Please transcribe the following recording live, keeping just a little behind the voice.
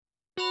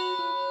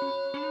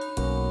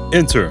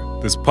Enter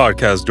this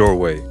podcast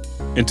doorway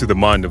into the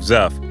mind of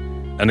Zaf,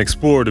 an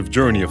explorative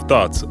journey of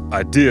thoughts,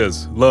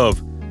 ideas, love,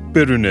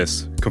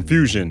 bitterness,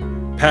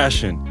 confusion,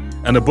 passion,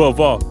 and above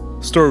all,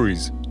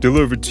 stories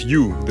delivered to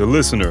you, the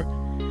listener,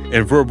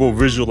 in verbal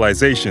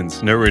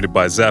visualizations narrated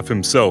by Zaf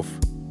himself.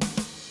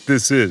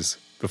 This is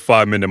the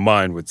 5-Minute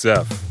Mind with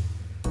Zaf.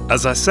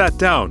 As I sat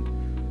down,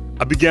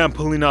 I began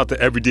pulling out the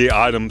everyday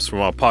items from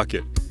my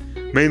pocket,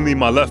 mainly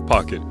my left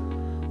pocket,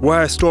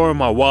 where I store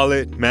my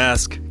wallet,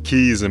 mask,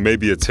 keys, and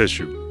maybe a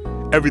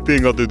tissue.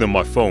 Everything other than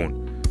my phone.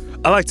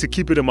 I like to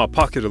keep it in my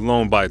pocket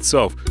alone by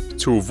itself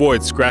to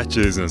avoid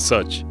scratches and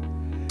such.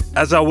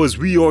 As I was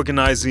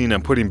reorganizing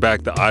and putting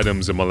back the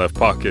items in my left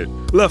pocket,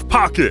 like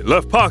that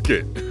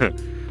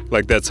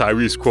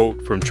Tyrese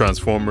quote from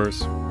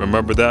Transformers,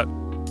 remember that?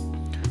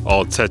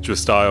 All Tetris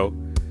style.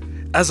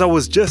 As I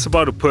was just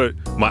about to put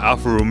my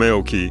Alfa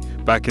Romeo key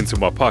back into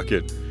my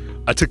pocket,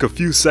 I took a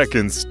few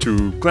seconds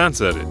to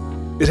glance at it.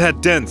 It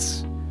had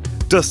dents,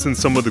 dust in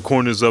some of the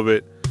corners of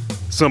it.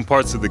 Some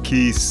parts of the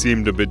key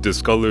seemed a bit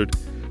discolored.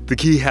 The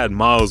key had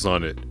miles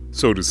on it,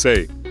 so to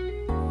say.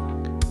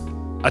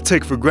 I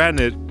take for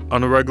granted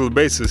on a regular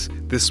basis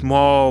this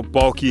small,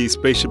 bulky,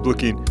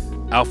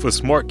 spaceship-looking Alpha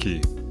Smart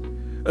Key.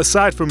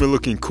 Aside from it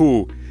looking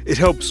cool, it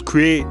helps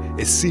create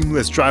a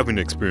seamless driving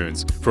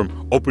experience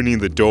from opening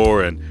the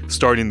door and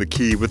starting the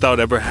key without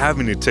ever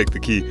having to take the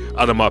key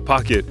out of my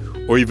pocket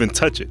or even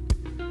touch it.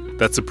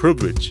 That's a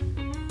privilege.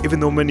 Even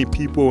though many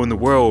people in the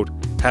world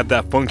have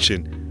that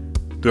function,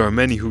 there are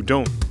many who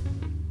don't.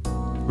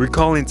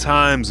 Recalling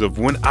times of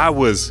when I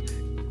was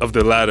of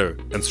the latter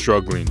and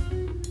struggling.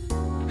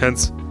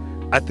 Hence,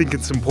 I think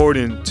it's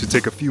important to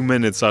take a few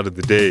minutes out of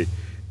the day,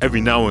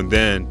 every now and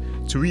then,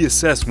 to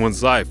reassess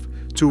one's life,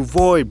 to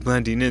avoid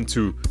blending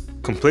into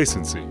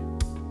complacency.